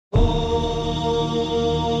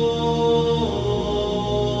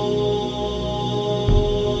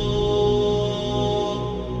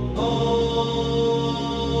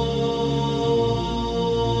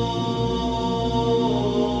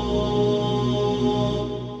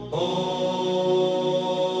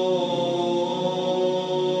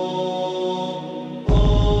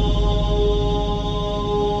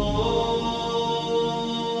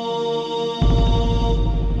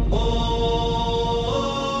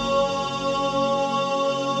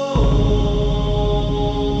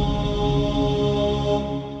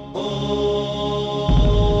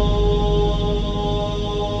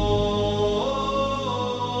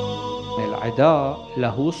العداء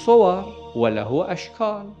له صور وله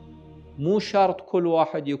أشكال، مو شرط كل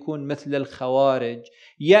واحد يكون مثل الخوارج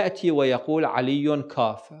يأتي ويقول علي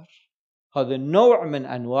كافر. هذا النوع من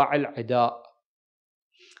أنواع العداء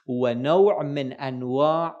ونوع من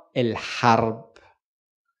أنواع الحرب،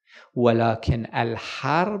 ولكن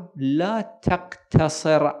الحرب لا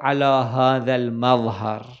تقتصر على هذا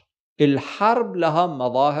المظهر، الحرب لها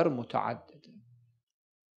مظاهر متعددة.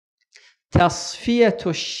 تصفية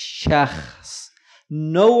الشخص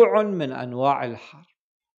نوع من أنواع الحرب،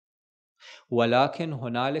 ولكن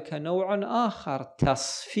هنالك نوع آخر،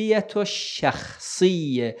 تصفية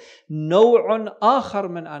الشخصية نوع آخر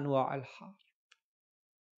من أنواع الحرب.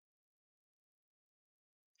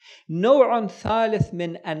 نوع ثالث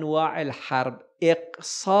من أنواع الحرب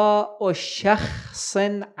إقصاء شخص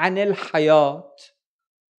عن الحياة.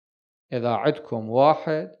 إذا عندكم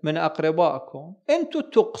واحد من أقربائكم أنتم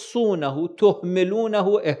تقصونه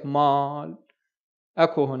تهملونه إهمال،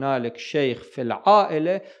 أكو هنالك شيخ في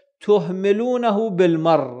العائلة تهملونه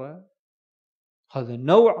بالمرة، هذا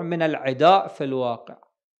نوع من العداء في الواقع،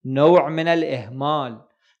 نوع من الإهمال،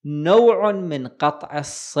 نوع من قطع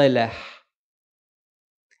الصلة.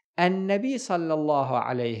 النبي صلى الله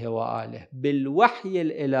عليه وآله بالوحي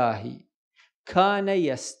الإلهي كان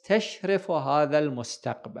يستشرف هذا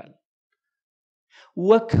المستقبل،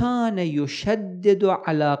 وكان يشدد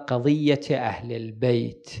على قضية أهل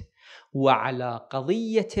البيت وعلى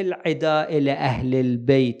قضية العداء لأهل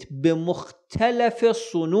البيت بمختلف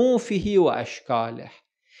صنوفه وأشكاله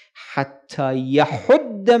حتى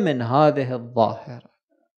يحد من هذه الظاهرة.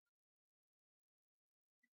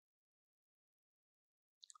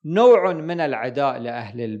 نوع من العداء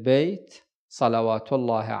لأهل البيت صلوات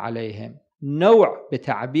الله عليهم، نوع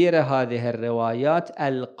بتعبير هذه الروايات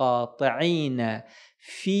القاطعين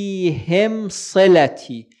فيهم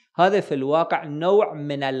صلتي، هذا في الواقع نوع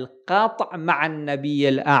من القطع مع النبي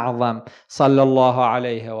الأعظم صلى الله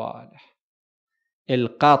عليه وآله.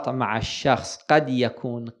 القطع مع الشخص قد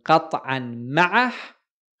يكون قطعا معه،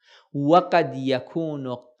 وقد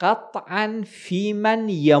يكون قطعا في من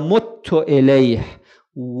يمت إليه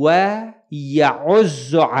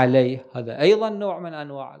ويعز عليه، هذا أيضا نوع من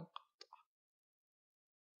أنواع القطع.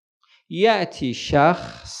 يأتي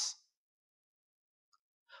شخص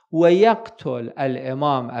ويقتل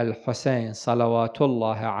الإمام الحسين صلوات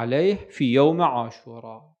الله عليه في يوم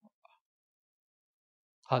عاشوراء،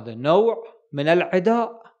 هذا نوع من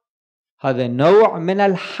العداء، هذا نوع من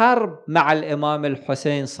الحرب مع الإمام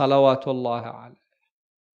الحسين صلوات الله عليه.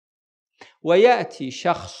 ويأتي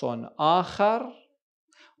شخص آخر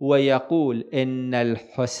ويقول إن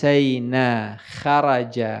الحسين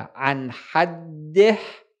خرج عن حده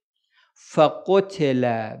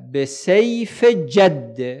فقتل بسيف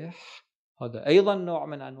جده، هذا أيضا نوع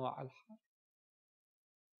من أنواع الحرب.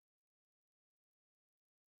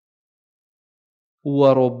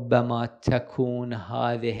 وربما تكون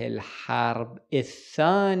هذه الحرب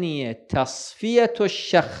الثانية تصفية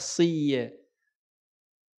الشخصية،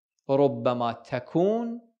 ربما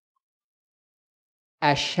تكون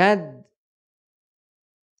أشد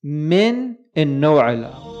من النوع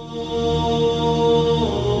الأول.